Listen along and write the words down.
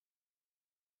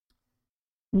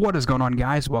What is going on,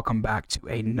 guys? Welcome back to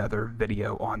another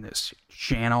video on this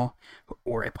channel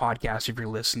or a podcast if you're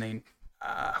listening.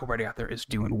 Hope everybody out there is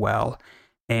doing well.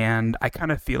 And I kind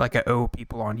of feel like I owe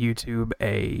people on YouTube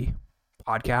a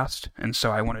podcast. And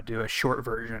so I want to do a short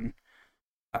version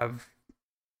of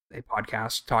a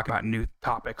podcast talking about new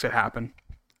topics that happen.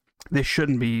 This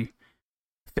shouldn't be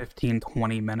 15,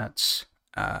 20 minutes,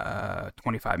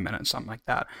 25 minutes, something like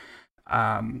that.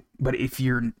 But if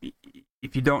you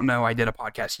don't know, I did a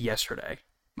podcast yesterday,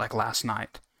 like last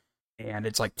night, and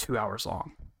it's like 2 hours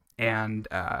long. And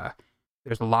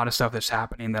there's a lot of stuff that's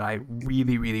happening that I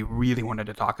really, really, really wanted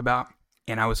to talk about,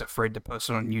 and I was afraid to post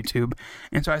it on YouTube.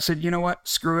 And so I said, you know what?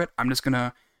 Screw it. I'm just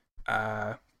gonna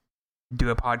do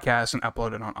a podcast and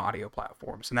upload it on audio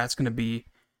platforms, and that's gonna be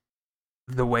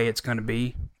the way it's gonna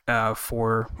be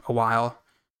for a while,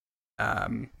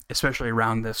 especially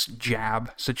around this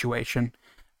jab situation,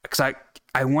 because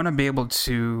I want to be able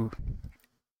to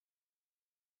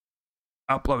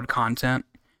upload content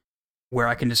where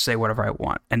I can just say whatever I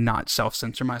want and not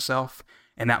self-censor myself.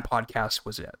 And that podcast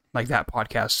was it. Like that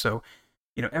podcast. So,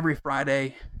 every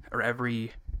Friday or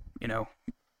every,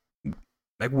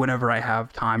 like whenever I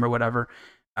have time or whatever,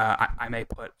 I may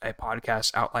put a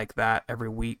podcast out like that every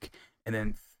week. And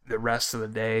then the rest of the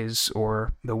days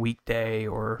or the weekday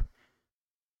or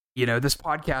this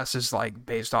podcast is like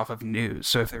based off of news.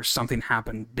 So if there's something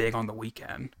happened big on the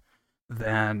weekend,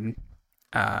 then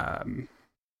that's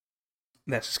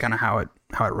just kind of how it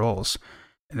rolls.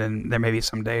 And then there may be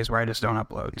some days where I just don't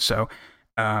upload. So,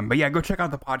 but yeah, go check out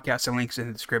the podcast. The link's in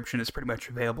the description. It's pretty much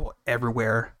available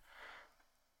everywhere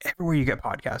you get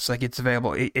podcasts. Like it's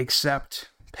available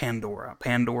except Pandora.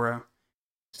 Pandora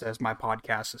says my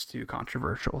podcast is too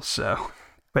controversial. So,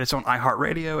 but it's on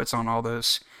iHeartRadio. It's on all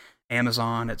those.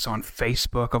 Amazon, it's on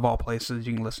Facebook of all places.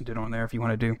 You can listen to it on there if you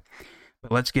want to do.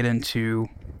 But let's get into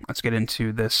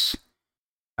this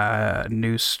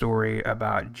news story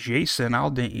about Jason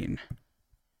Aldean.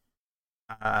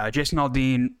 Jason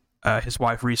Aldean, his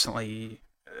wife recently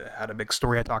had a big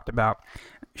story I talked about.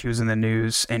 She was in the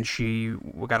news and she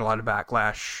got a lot of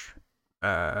backlash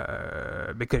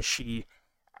because she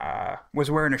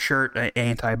was wearing a shirt, an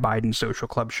anti-Biden social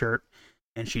club shirt.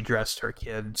 And she dressed her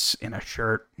kids in a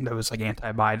shirt that was like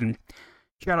anti-Biden.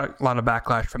 She got a lot of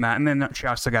backlash from that, and then she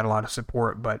also got a lot of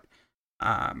support. But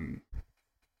I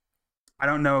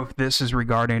don't know if this is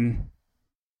regarding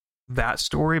that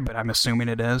story, but I'm assuming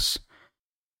it is.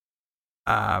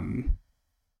 People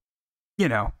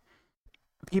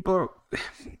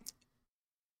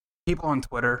on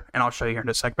Twitter, and I'll show you here in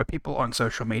a sec, but people on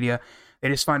social media, they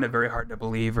just find it very hard to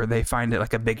believe, or they find it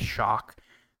like a big shock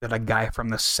that a guy from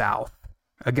the South,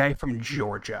 a guy from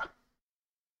Georgia,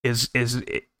 is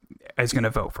going to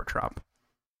vote for Trump.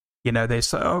 They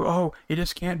say, oh, it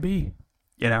just can't be,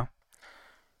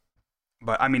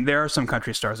 But I mean, there are some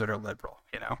country stars that are liberal,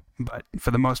 But for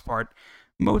the most part,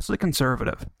 mostly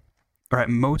conservative, right?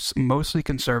 Mostly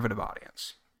conservative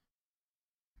audience.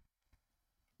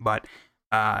 But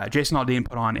Jason Aldean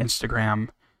put on Instagram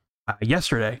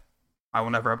yesterday, I will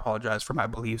never apologize for my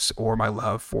beliefs or my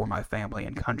love for my family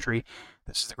and country.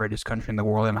 This is the greatest country in the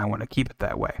world, and I want to keep it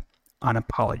that way.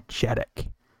 Unapologetic.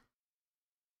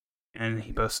 And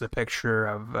he posted a picture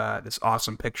of this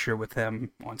awesome picture with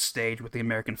him on stage with the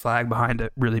American flag behind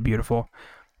it. Really beautiful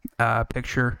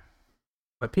picture.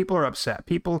 But people are upset.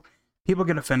 People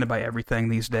get offended by everything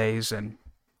these days. And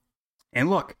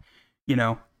look,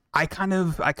 I kind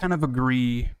of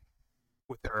agree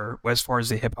with her as far as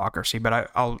the hypocrisy,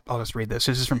 but I'll just read this.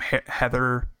 This is from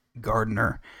Heather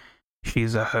Gardner.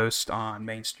 She's a host on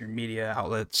mainstream media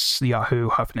outlets, Yahoo,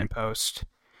 Huffington Post,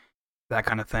 that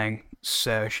kind of thing.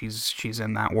 So she's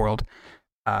in that world.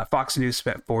 Fox News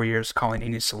spent 4 years calling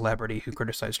any celebrity who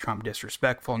criticized Trump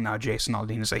disrespectful. Now Jason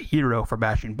Aldean is a hero for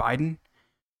bashing Biden.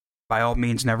 By all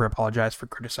means, never apologize for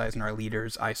criticizing our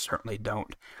leaders. I certainly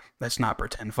don't. Let's not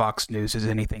pretend Fox News is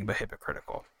anything but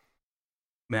hypocritical.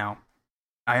 Now,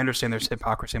 I understand there's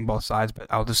hypocrisy on both sides, but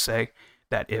I'll just say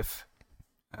that if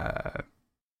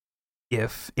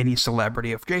any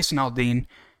celebrity, if Jason Aldean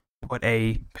put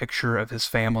a picture of his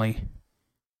family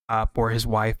up, or his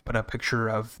wife put a picture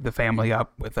of the family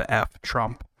up with the F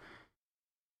Trump,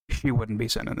 she wouldn't be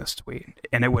sending this tweet,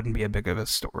 and it wouldn't be a big of a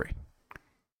story.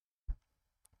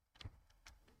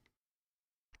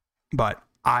 But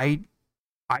I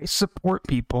support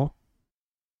people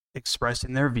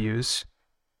expressing their views,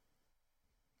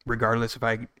 regardless if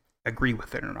I agree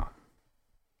with it or not.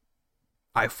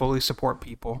 I fully support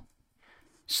people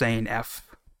saying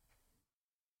F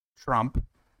Trump,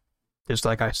 just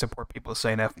like I support people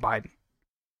saying F Biden.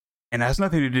 And it has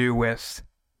nothing to do with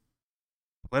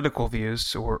political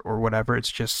views or whatever.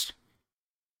 It's just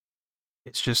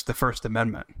the First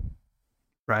Amendment,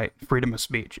 right? Freedom of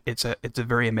speech. It's a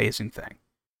very amazing thing,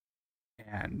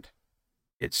 and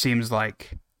it seems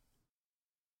like,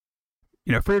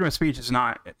 freedom of speech is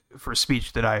not for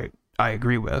speech that I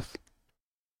agree with.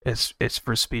 It's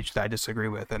for speech that I disagree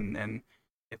with, and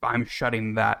if I'm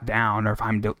shutting that down, or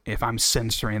if I'm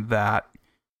censoring that,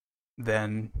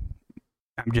 then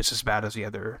I'm just as bad as the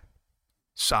other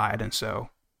side. And so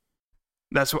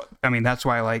that's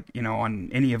why, like, on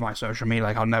any of my social media,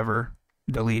 like, I'll never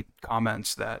delete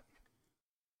comments that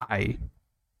I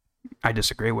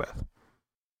disagree with.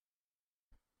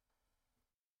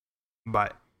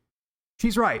 But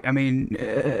she's right. I mean,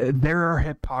 there are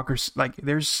hypocrisy. Like,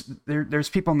 there's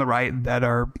people on the right that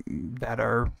are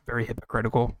very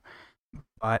hypocritical.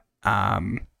 But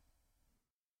yeah,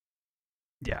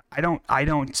 I don't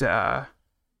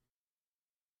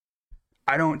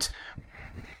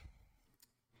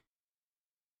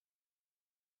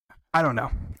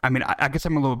know. I mean, I guess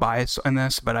I'm a little biased in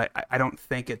this, but I don't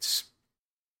think it's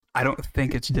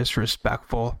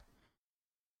disrespectful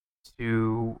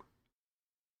to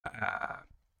I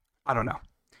don't know.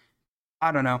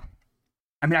 I don't know.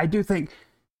 I mean, I do think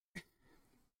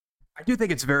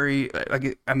it's very,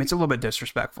 like, I mean, it's a little bit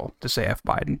disrespectful to say F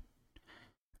Biden.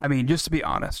 I mean, just to be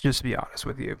honest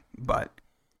with you, but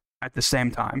at the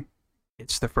same time,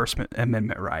 it's the First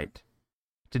Amendment right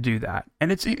to do that.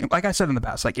 And it's, like I said in the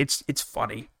past, like, it's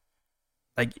funny.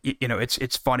 Like,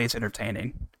 it's funny, it's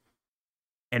entertaining.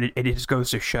 And it just goes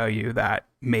to show you that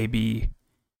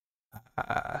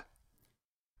uh,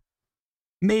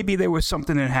 maybe there was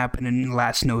something that happened in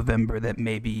last November that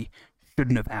maybe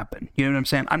shouldn't have happened. You know what I'm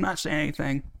saying? I'm not saying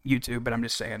anything, YouTube, but I'm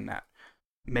just saying that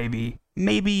maybe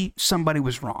somebody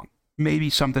was wrong. Maybe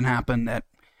something happened that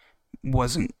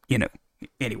wasn't,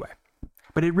 anyway.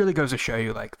 But it really goes to show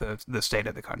you, like, the state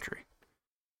of the country.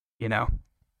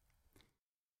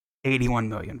 81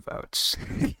 million votes.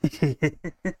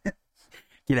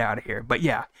 Get out of here. But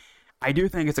yeah, I do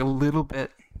think it's a little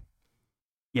bit,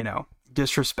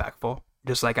 disrespectful.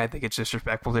 Just like I think it's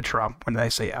disrespectful to Trump when they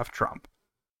say F Trump.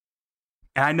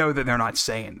 And I know that they're not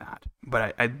saying that,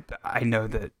 but I know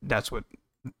that that's what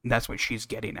she's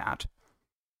getting at.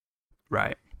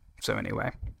 Right. So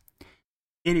anyway,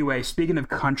 speaking of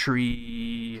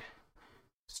country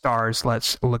stars,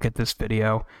 let's look at this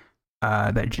video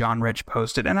that John Rich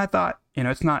posted. And I thought,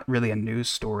 it's not really a news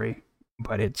story,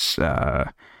 but it's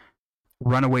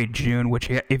Runaway June, which,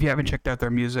 if you haven't checked out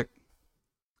their music,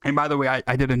 and by the way,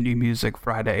 I did a New Music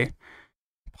Friday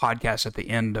podcast at the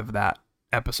end of that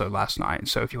episode last night.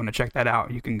 So if you want to check that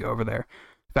out, you can go over there.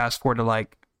 Fast forward to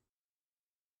like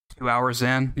 2 hours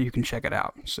in, you can check it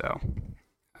out. So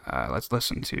let's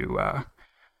listen to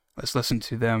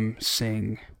them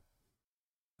sing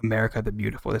 "America the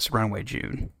Beautiful." This is Runaway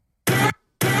June.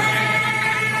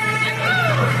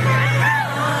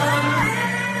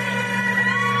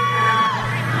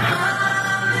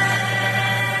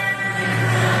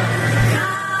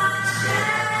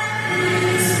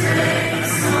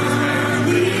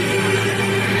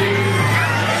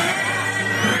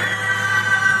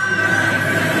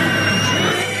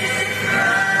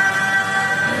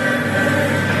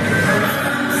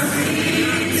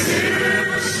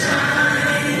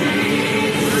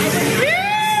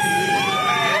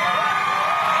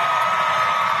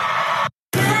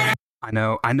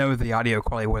 I know the audio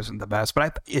quality wasn't the best,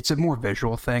 but it's a more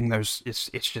visual thing.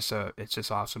 It's just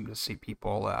awesome to see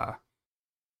people,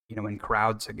 in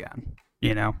crowds again,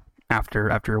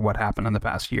 after what happened in the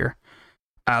past year.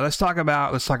 Let's talk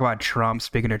about Trump.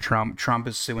 Speaking of Trump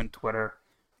is suing Twitter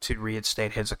to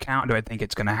reinstate his account. Do I think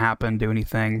it's going to happen? Do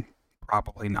anything?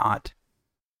 Probably not.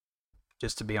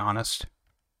 Just to be honest,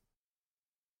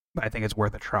 but I think it's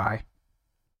worth a try.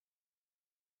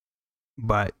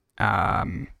 But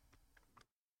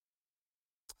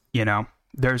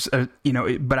there's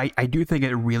but I do think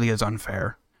it really is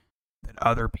unfair that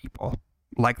other people,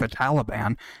 like the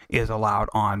Taliban, is allowed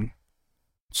on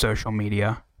social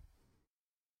media,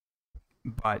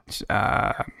 but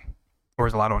or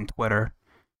is allowed on Twitter,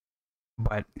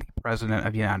 but the President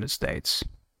of the United States.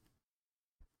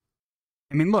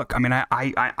 I mean, look,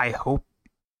 I hope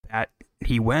that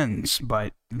he wins,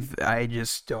 but I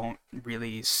just don't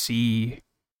really see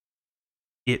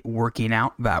it working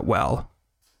out that well.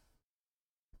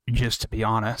 Just to be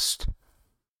honest,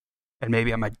 and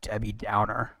maybe I'm a Debbie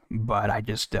Downer, but I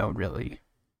just don't really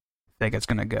think it's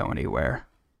going to go anywhere.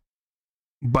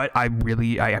 But I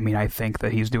think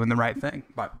that he's doing the right thing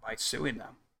by suing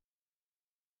them.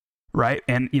 Right?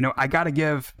 And, I got to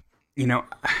give,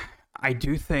 I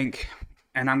do think,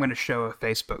 and I'm going to show a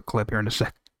Facebook clip here in a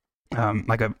sec.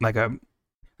 like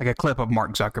a clip of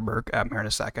Mark Zuckerberg here in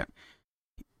a second.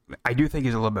 I do think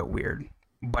he's a little bit weird,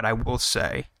 but I will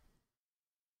say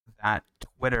that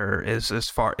Twitter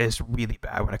is really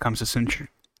bad when it comes to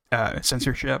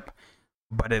censorship.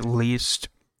 But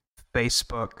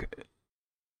Facebook,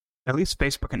 at least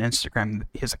Facebook and Instagram,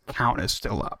 his account is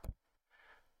still up,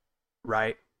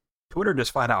 right? Twitter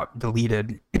just flat out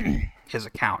deleted his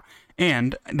account,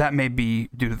 and that may be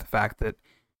due to the fact that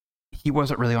he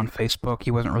wasn't really on Facebook,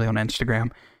 he wasn't really on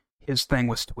Instagram. His thing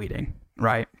was tweeting,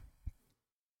 right?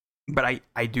 But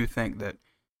I do think that,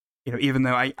 even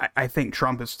though I think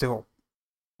Trump is still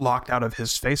locked out of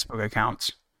his Facebook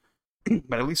accounts,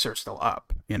 but at least they're still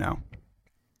up,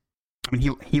 I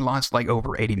mean, he lost like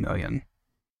over 80 million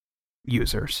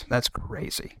users. That's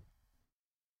crazy.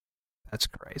 That's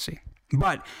crazy.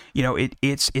 But,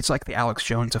 it's like the Alex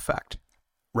Jones effect,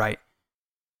 right?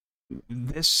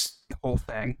 This whole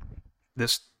thing,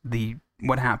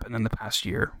 what happened in the past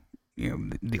year,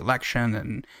 the election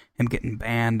and him getting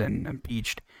banned and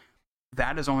impeached,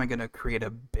 that is only going to create a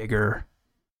bigger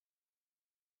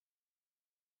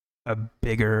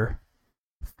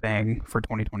thing for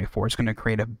 2024. It's going to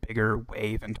create a bigger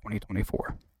wave in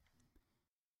 2024.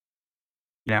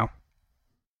 I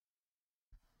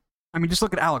mean, just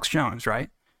look at Alex Jones, right?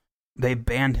 They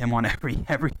banned him on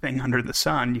everything under the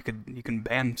sun. You can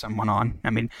ban someone on. I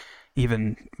mean,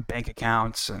 even bank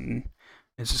accounts, and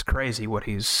it's just crazy what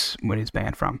he's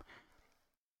banned from.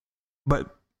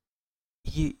 But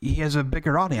he has a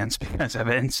bigger audience because of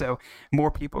it, and so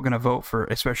more people are going to vote for,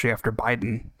 especially after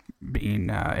Biden being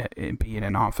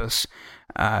in office.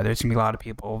 There's going to be a lot of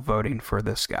people voting for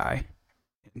this guy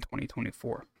in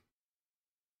 2024.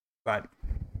 But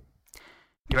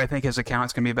do I think his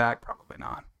account's going to be back? Probably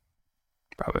not.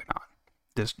 Probably not.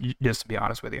 Just to be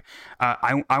honest with you.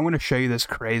 I want to show you this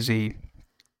crazy...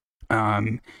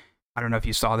 I don't know if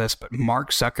you saw this, but Mark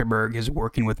Zuckerberg is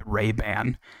working with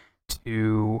Ray-Ban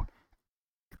to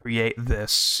create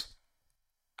these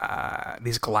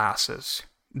glasses.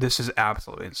 This is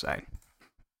absolutely insane.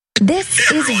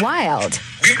 This is wild.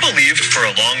 We've believed for a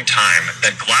long time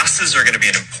that glasses are going to be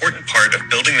an important part of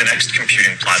building the next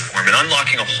computing platform and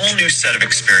unlocking a whole new set of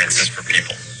experiences for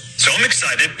people. So I'm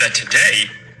excited that today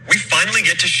we finally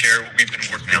get to share what we've been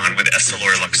working on with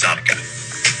EssilorLuxottica.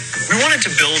 We wanted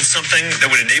to build something that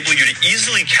would enable you to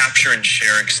easily capture and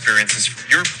share experiences from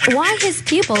your point of view. Why his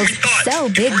pupils so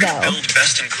big, though? though? Build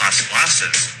best-in-class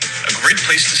glasses. A great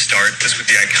place to start is with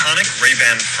the iconic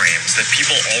Ray-Ban frames that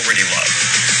people already love.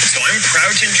 So I'm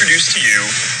proud to introduce to you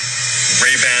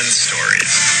Ray-Ban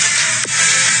Stories.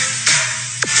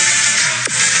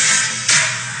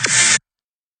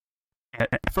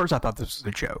 At first, I thought this was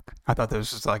a joke. I thought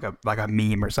this was like a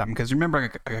meme or something. Because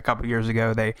remember, a couple years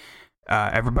ago,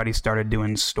 everybody started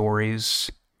doing stories.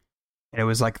 And it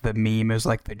was like the meme, it was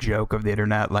like the joke of the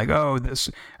internet, like, oh,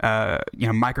 this,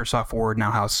 Microsoft Word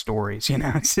now has stories,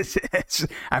 It's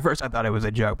at first I thought it was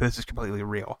a joke, but this is completely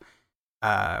real.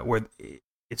 Where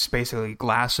it's basically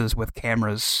glasses with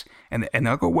cameras, and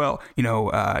they'll go, well,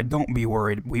 don't be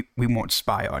worried, we won't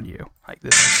spy on you. Like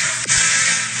this.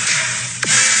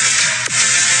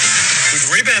 With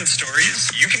Ray-Ban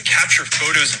Stories, you can capture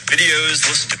photos and videos,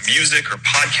 listen to music or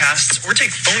podcasts, or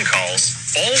take phone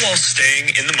calls, all while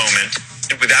staying in the moment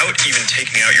and without even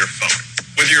taking out your phone.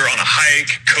 Whether you're on a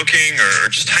hike, cooking, or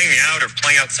just hanging out or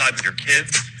playing outside with your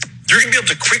kids, you're going to be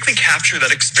able to quickly capture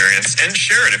that experience and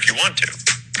share it if you want to.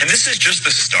 And this is just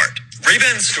the start.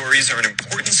 Ray-Ban Stories are an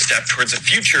important step towards a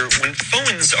future when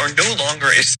phones are no longer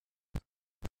a...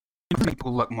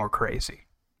 People look more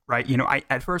crazy, right?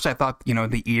 At first I thought,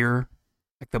 the ear...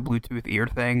 like the Bluetooth ear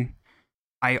thing.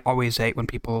 I always hate when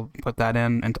people put that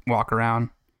in and walk around.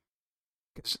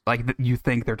 Because, you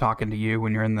think they're talking to you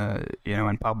when you're in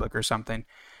in public or something.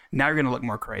 Now you're going to look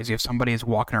more crazy if somebody is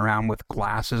walking around with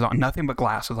glasses on. Nothing but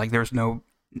glasses. Like, there's no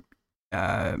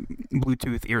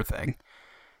Bluetooth ear thing.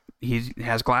 He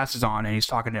has glasses on and he's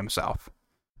talking to himself.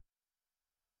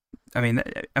 I mean,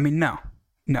 no.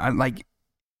 No, I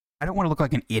don't want to look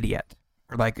like an idiot.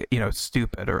 Or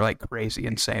stupid or crazy,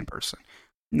 insane person.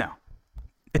 No,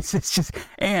 it's just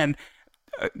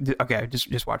okay.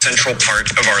 Just watch. Central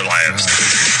part of our lives.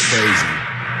 Crazy.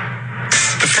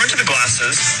 The front of the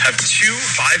glasses have two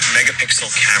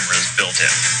 5-megapixel cameras built in.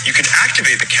 You can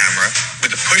activate the camera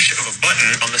with the push of a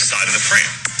button on the side of the frame.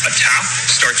 A tap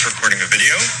starts recording a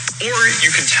video, or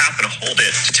you can tap and hold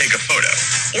it to take a photo,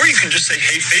 or you can just say,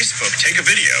 "Hey Facebook, take a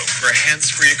video" for a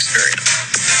hands-free experience.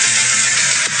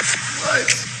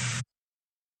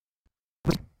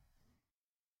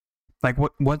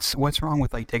 What? What's wrong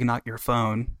with taking out your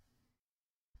phone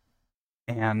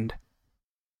and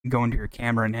go into your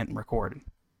camera and hit and record.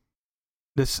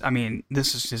 This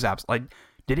is just absolutely, like,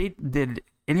 did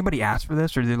anybody ask for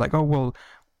this, or did like, oh well,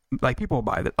 like people will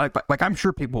buy that, like I'm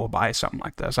sure people will buy something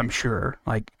like this. I'm sure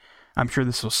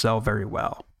this will sell very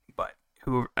well. But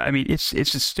it's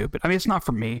just stupid. I mean, it's not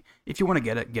for me. If you want to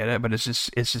get it, but it's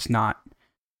just not.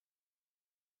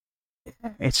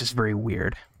 It's just very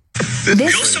weird.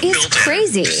 This is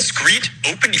crazy. Discrete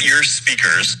open-ear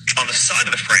speakers on the side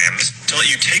of the frames to let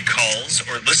you take calls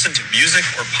or listen to music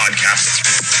or podcasts.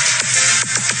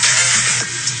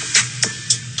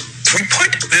 We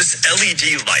put this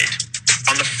LED light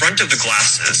on the front of the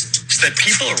glasses so that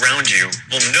people around you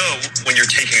will know when you're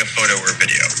taking a photo or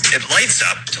video. It lights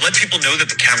up to let people know that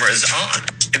the camera is on.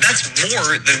 And that's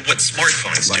more than what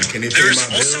smartphones do. There's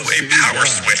also a power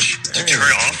switch to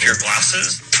turn off your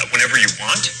glasses whenever you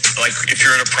want, like if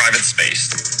you're in a private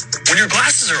space. When your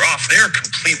glasses are off, they're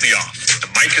completely off. The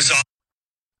mic is off.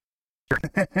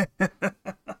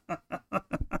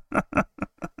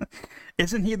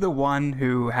 Isn't he the one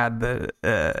who had the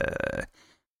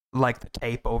like the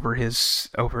tape over his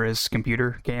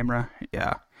computer camera?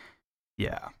 Yeah.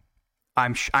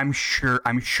 I'm sure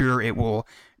it will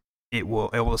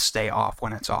stay off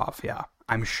when it's off. Yeah,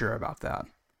 I'm sure about that.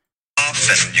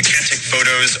 Often you can't take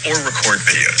photos or record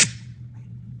videos.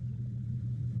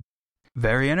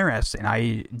 Very interesting.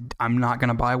 I'm not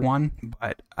gonna buy one,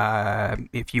 but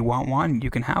if you want one, you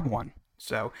can have one.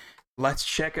 So let's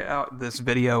check out this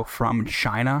video from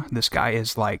China. This guy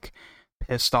is like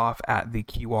pissed off at the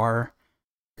QR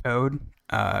code.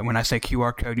 When I say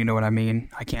QR code, you know what I mean.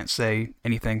 I can't say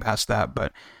anything past that,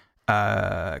 but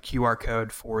QR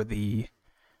code for the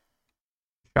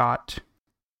shot.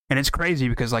 And it's crazy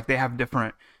because like they have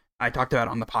different, I talked about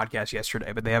it on the podcast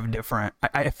yesterday, but they have different,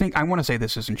 I think, I want to say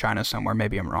this is in China somewhere,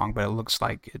 maybe I'm wrong, but it looks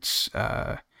like it's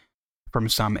from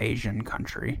some Asian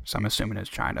country, so I'm assuming it's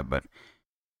China, but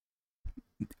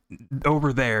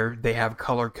over there they have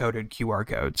color-coded QR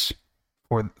codes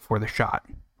for the shot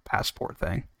passport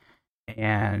thing.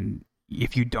 And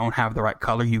if you don't have the right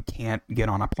color, you can't get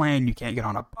on a plane, you can't get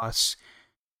on a bus.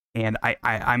 And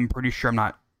I'm pretty sure, I'm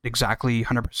not exactly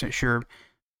 100% sure,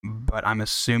 but I'm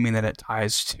assuming that it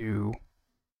ties to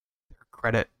their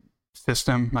credit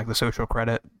system, like the social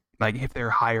credit. Like if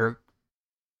they're higher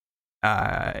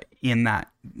in that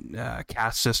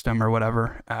caste system or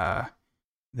whatever,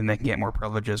 then they can get more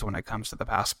privileges when it comes to the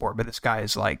passport. But this guy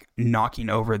is like knocking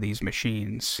over these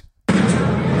machines.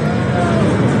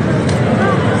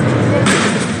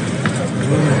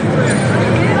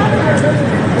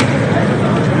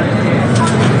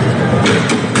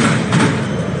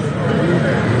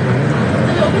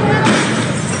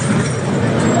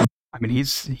 I mean,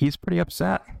 he's pretty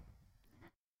upset.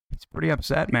 He's pretty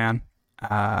upset, man.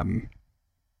 I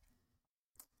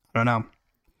don't know.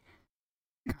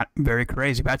 Very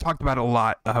crazy. But I talked about a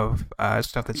lot of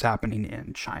stuff that's happening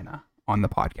in China on the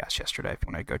podcast yesterday, if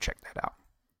you want to go check that out.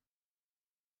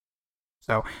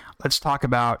 So let's talk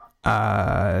about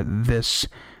this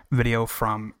video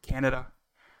from Canada,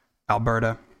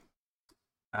 Alberta.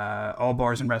 All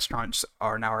bars and restaurants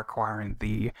are now requiring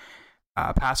the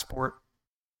passport.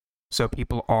 So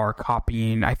people are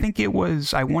copying, I think it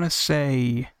was, I want to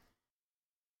say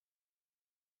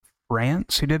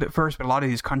France who did it first, but a lot of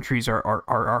these countries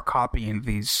are copying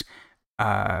these,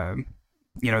 they're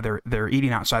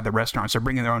eating outside the restaurants. They're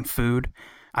bringing their own food.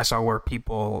 I saw where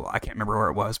people, I can't remember where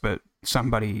it was, but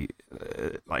somebody,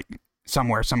 like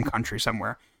somewhere, some country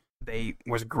somewhere, they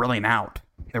was grilling out.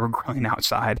 They were grilling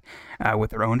outside with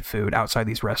their own food outside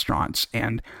these restaurants.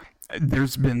 And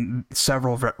there's been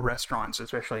several restaurants,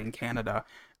 especially in Canada,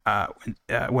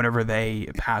 whenever they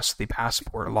pass the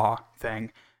passport law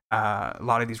thing, a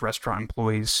lot of these restaurant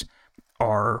employees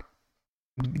are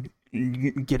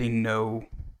getting no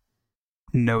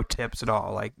tips at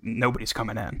all. Like nobody's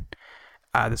coming in.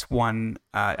 This one,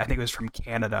 I think it was from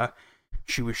Canada.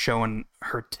 She was showing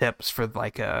her tips for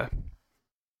like a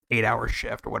 8-hour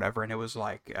shift or whatever, and it was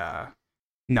like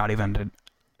not even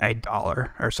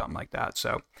 $1 or something like that.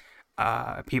 So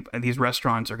these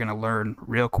restaurants are going to learn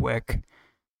real quick.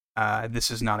 This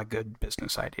is not a good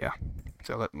business idea.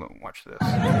 So let's watch this.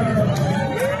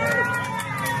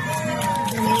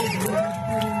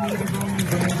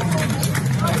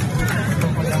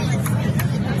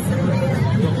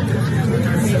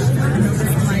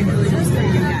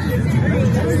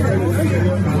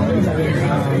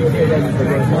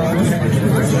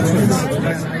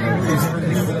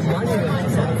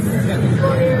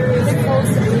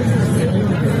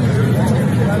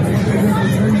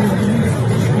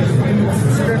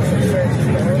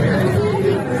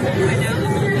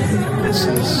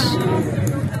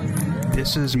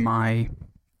 This is my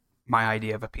my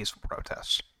idea of a peaceful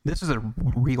protest. This is a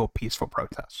real peaceful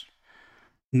protest.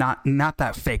 Not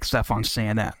that fake stuff on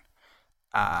CNN.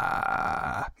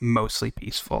 Mostly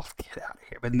peaceful. Get out of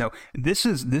here. But no, this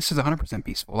is 100%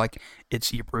 peaceful. Like,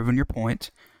 you're proving your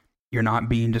point. You're not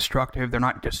being destructive. They're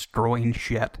not destroying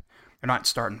shit. They're not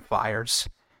starting fires.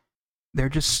 They're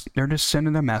just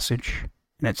sending a message,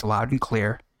 and it's loud and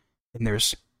clear. And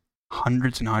there's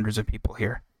hundreds and hundreds of people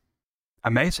here.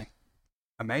 Amazing.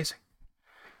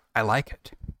 I like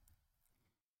it.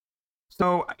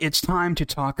 So it's time to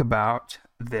talk about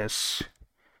this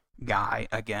guy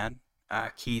again,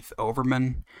 Keith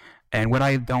Olbermann, and what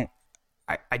I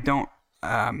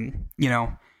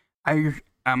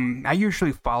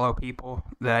usually follow people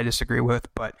that I disagree with,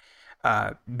 but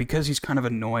because he's kind of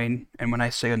annoying, and when I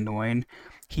say annoying,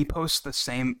 he posts the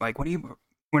same, like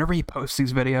whenever he posts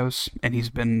these videos, and he's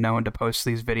been known to post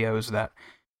these videos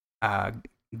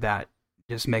that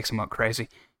just makes him look crazy.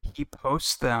 He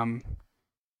posts them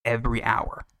every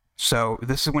hour. So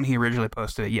this is when he originally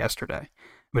posted it yesterday.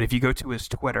 But if you go to his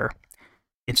Twitter,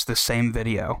 it's the same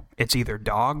video. It's either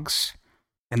dogs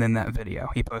and then that video.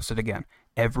 He posted again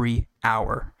every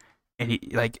hour. And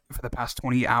he, like, for the past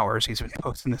 20 hours, he's been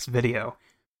posting this video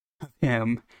of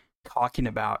him talking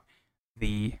about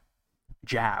the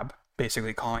jab,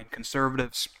 basically calling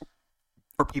conservatives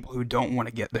or people who don't want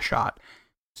to get the shot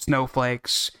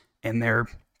snowflakes, and they're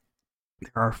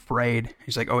afraid.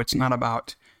 He's like, oh, it's not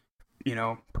about,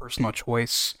 personal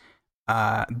choice.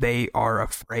 They are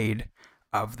afraid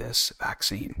of this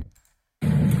vaccine.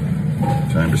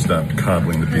 Time to stop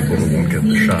coddling the people who won't get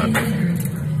the shot.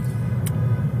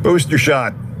 Booster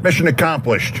shot. Mission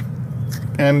accomplished.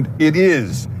 And it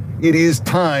is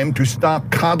time to stop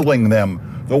coddling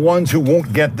them, the ones who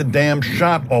won't get the damn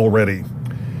shot already.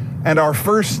 And our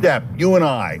first step, you and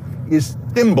I, is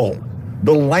thimble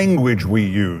the language we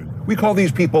use. We call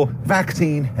these people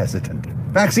vaccine hesitant,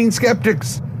 vaccine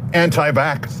skeptics,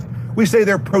 anti-vax. We say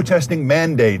they're protesting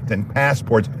mandates and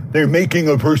passports. They're making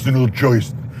a personal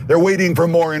choice. They're waiting for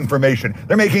more information.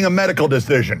 They're making a medical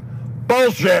decision.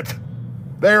 Bullshit!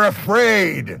 They're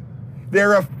afraid.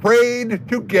 They're afraid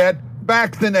to get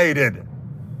vaccinated.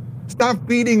 Stop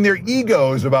feeding their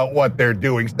egos about what they're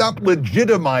doing. Stop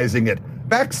legitimizing it.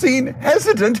 Vaccine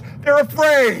hesitant, they're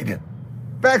afraid.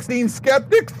 Vaccine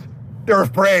skeptics, they're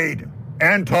afraid.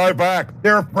 Anti-vax,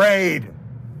 they're afraid.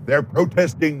 They're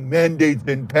protesting mandates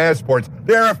and passports.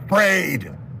 They're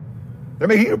afraid. They're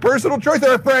making a personal choice.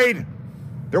 They're afraid.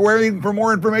 They're waiting for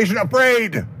more information.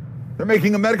 Afraid. They're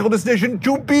making a medical decision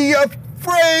to be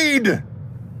afraid.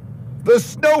 The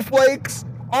snowflakes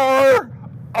are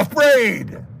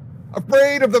afraid.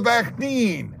 Afraid of the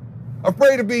vaccine.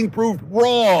 Afraid of being proved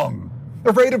wrong.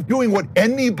 Afraid of doing what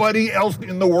anybody else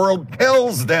in the world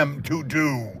tells them to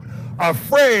do.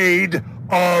 Afraid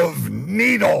of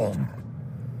needles.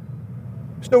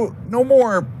 So no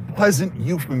more pleasant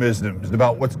euphemisms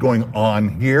about what's going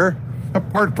on here.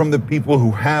 Apart from the people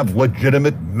who have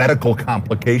legitimate medical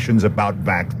complications about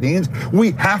vaccines,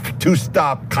 we have to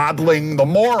stop coddling the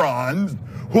morons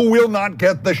who will not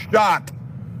get the shot.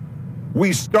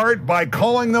 We start by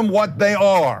calling them what they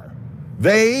are.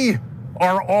 They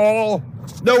are all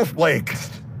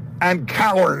snowflakes and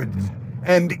cowards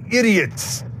and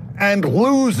idiots and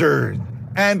losers.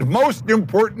 And most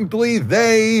importantly,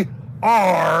 they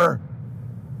are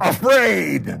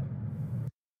afraid.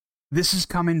 This is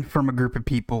coming from a group of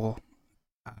people,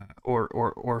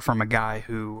 or from a guy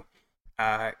who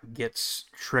gets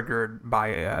triggered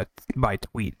by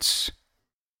tweets.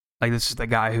 Like, this is the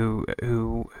guy who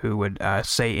would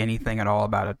say anything at all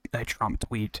about a Trump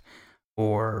tweet,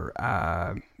 or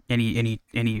any.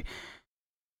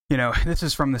 This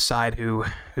is from the side who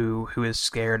is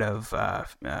scared of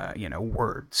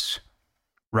words,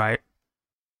 right?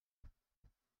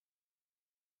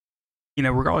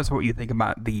 Regardless of what you think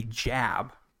about the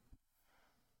jab,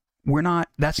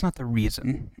 that's not the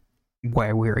reason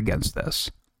why we're against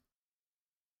this.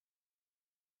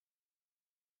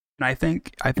 And I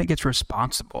think it's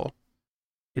responsible.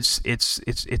 It's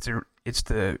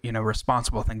the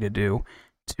responsible thing to do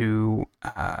to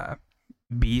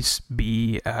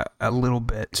be a little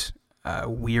bit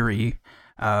weary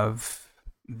of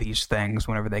these things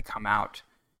whenever they come out,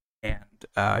 and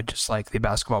just like the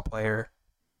basketball player,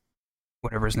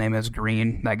 whatever his name is,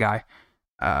 Green, that guy,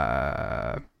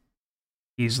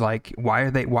 he's like, why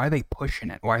are they pushing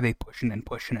it? Why are they pushing and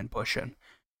pushing and pushing?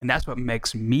 And that's what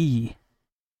makes me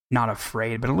not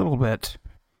afraid, but a little bit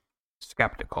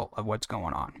skeptical of what's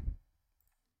going on.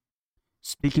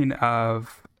 Speaking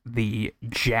of the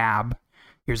jab,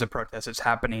 here's a protest that's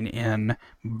happening in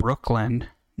Brooklyn,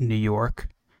 New York.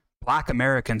 Black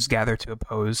Americans gather to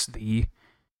oppose the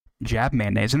jab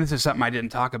mandates. And this is something I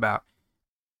didn't talk about,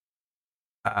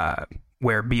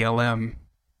 where BLM,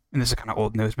 and this is kind of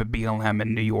old news, but BLM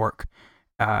in New York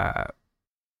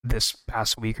this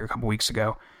past week or a couple weeks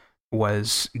ago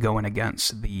was going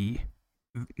against the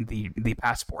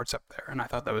passports up there, and I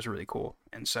thought that was really cool.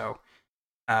 And so,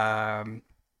 I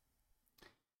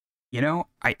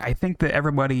think that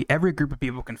every group of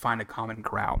people can find a common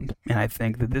ground, and I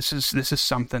think that this is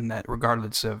something that,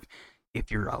 regardless of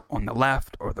if you're on the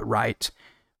left or the right,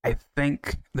 I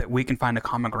think that we can find a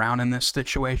common ground in this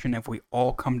situation if we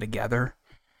all come together,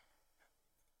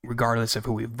 regardless of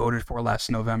who we voted for last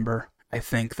November. I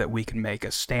think that we can make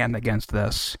a stand against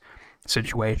this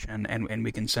situation, and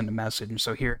we can send a message. And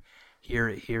so here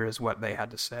is what they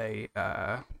had to say.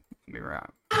 Let me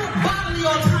wrap. Bodily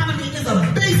autonomy is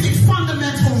a basic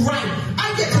fundamental right.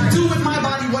 I get to do with my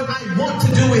body what I want to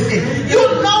do with it.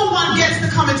 No one gets to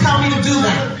come and tell me to do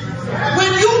that.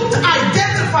 When you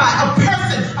identify a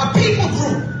person, a people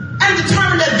group, and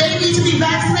determine that they need to be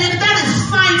vaccinated, that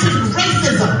is scientific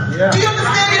racism. Yeah. Do you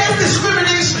understand me? That's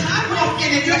discrimination. I walk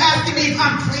in and you're asking me if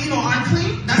I'm clean or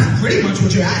unclean. That's pretty much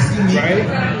what you're asking me. Right.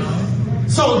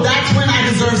 So that's when I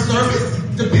deserve service,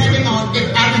 depending on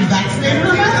if I've been vaccinated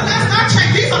or not. That's not check.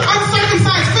 These are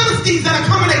uncircumcised Philistines that are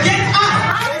coming against us.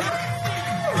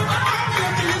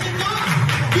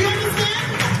 Do you understand?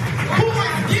 Who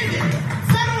has given?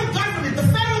 Federal government. The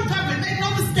federal government, make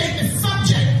no mistake, is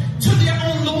subject to their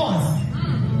own laws.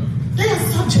 They are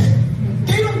subject.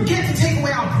 They don't get to take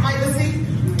away our privacy.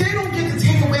 They don't get to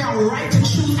take away our right to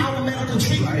choose our medical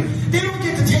treatment. They don't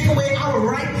get to take away our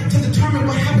right to determine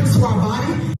what happens to our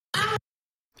body.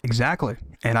 Exactly.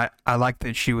 And I like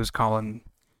that she was calling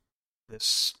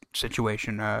this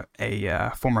situation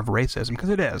a form of racism, because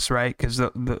it is, right? Because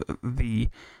the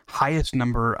highest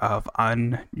number of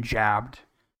unjabbed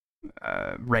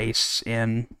race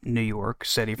in New York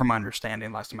City, from my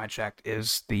understanding, last time I checked,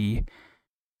 is the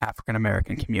African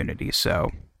American community. So,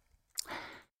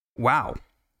 wow.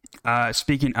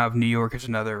 Speaking of New York, there's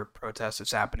another protest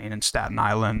that's happening in Staten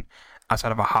Island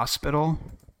outside of a hospital.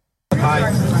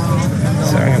 Hi.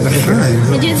 Sorry, I'm looking for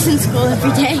I do this in school every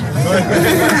day.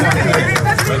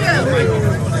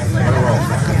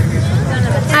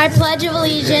 I pledge of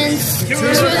allegiance to the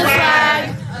flag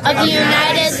of the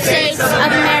United States of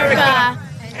America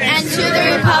and to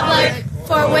the republic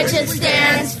for which it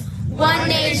stands, one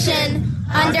nation,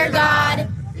 under God,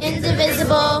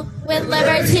 indivisible, with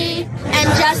liberty and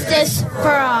justice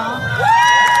for all.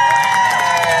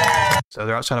 So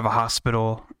they're outside of a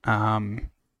hospital.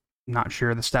 Not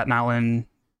sure, the Staten Island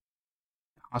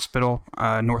Hospital,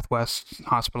 Northwest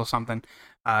Hospital, something.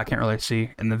 I can't really see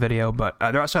in the video, but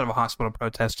they're outside of a hospital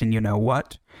protesting, you know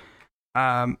what.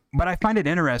 But I find it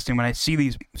interesting when I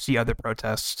see other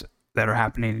protests that are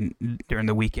happening during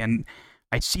the weekend.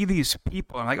 I see these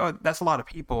people, I'm like, oh, that's a lot of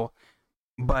people.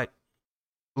 But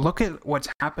look at what's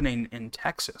happening in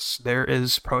Texas. There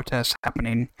is protests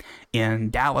happening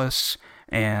in Dallas,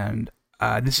 and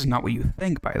this is not what you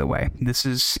think, by the way. This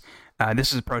is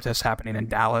a protest happening in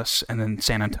Dallas and then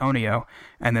San Antonio,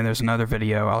 and then there's another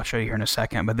video I'll show you here in a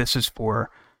second, but this is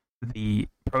for the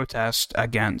protest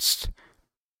against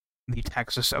the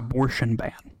Texas abortion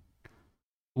ban.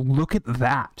 Look at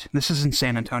that. This is in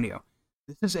San Antonio.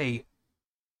 This is a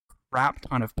crap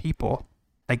ton of people.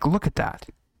 Like, look at that.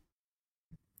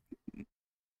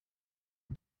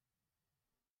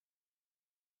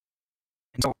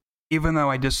 And so, even though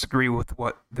I disagree with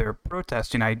what they're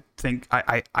protesting, I think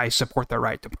I support their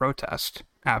right to protest.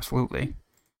 Absolutely.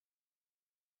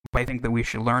 But I think that we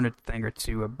should learn a thing or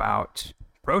two about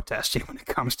protesting when it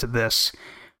comes to this,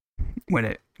 when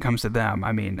it comes to them.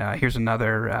 I mean, here's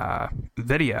another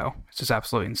video. This is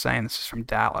absolutely insane. This is from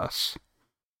Dallas.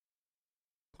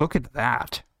 Look at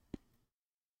that.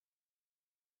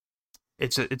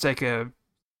 It's like a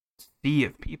sea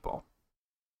of people.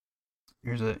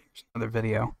 Here's another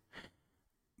video.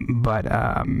 But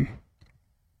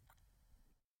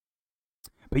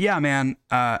yeah, man.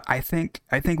 I think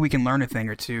we can learn a thing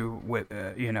or two with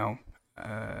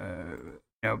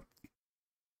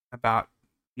about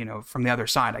from the other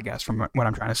side, I guess, from what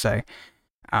I'm trying to say.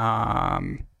 But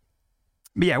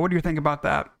yeah, what do you think about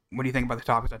that? What do you think about the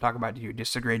topics I talk about? Do you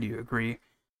disagree? Do you agree?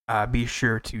 Be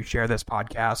sure to share this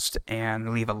podcast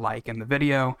and leave a like in the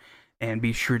video. And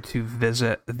be sure to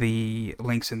visit the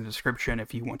links in the description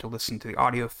if you want to listen to the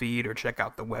audio feed, or check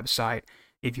out the website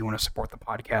if you want to support the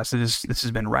podcast. This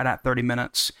has been right at 30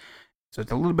 minutes, so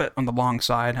it's a little bit on the long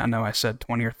side. I know I said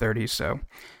 20 or 30, so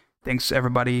thanks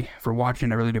everybody for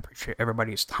watching. I really do appreciate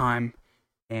everybody's time,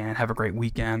 and have a great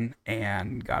weekend,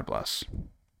 and God bless.